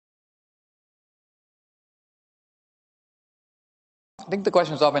I think the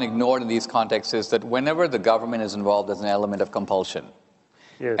question is often ignored in these contexts is that whenever the government is involved, there's an element of compulsion.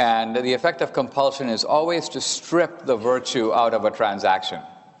 Yes. And the effect of compulsion is always to strip the virtue out of a transaction.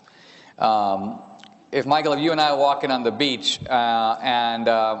 If, Michael, if you and I are walking on the beach and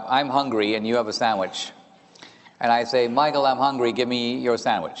I'm hungry and you have a sandwich, and I say, Michael, I'm hungry, give me your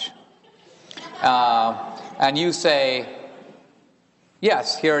sandwich. And you say,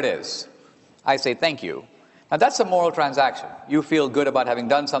 yes, here it is. I say, thank you. Now, that's a moral transaction. You feel good about having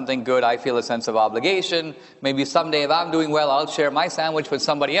done something good. I feel a sense of obligation. Maybe someday, if I'm doing well, I'll share my sandwich with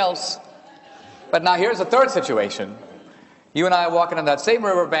somebody else. But now here's a third situation. You and I are walking on that same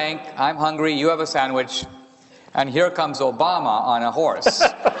riverbank. I'm hungry. You have a sandwich. And here comes Obama on a horse.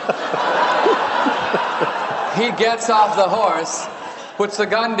 He gets off the horse, puts a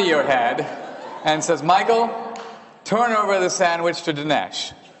gun to your head, and says, Michael, turn over the sandwich to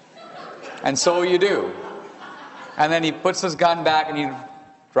Dinesh. And so you do. And then he puts his gun back and he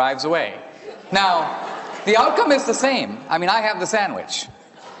drives away. Now, the outcome is the same. I mean, I have the sandwich.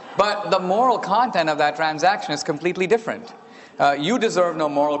 But the moral content of that transaction is completely different. You deserve no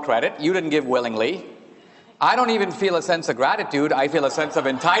moral credit. You didn't give willingly. I don't even feel a sense of gratitude. I feel a sense of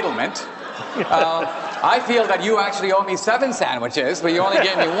entitlement. I feel that you actually owe me 7 sandwiches, but you only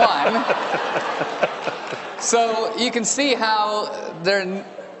gave me 1. So you can see how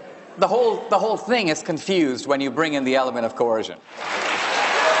the whole thing is confused when you bring in the element of coercion.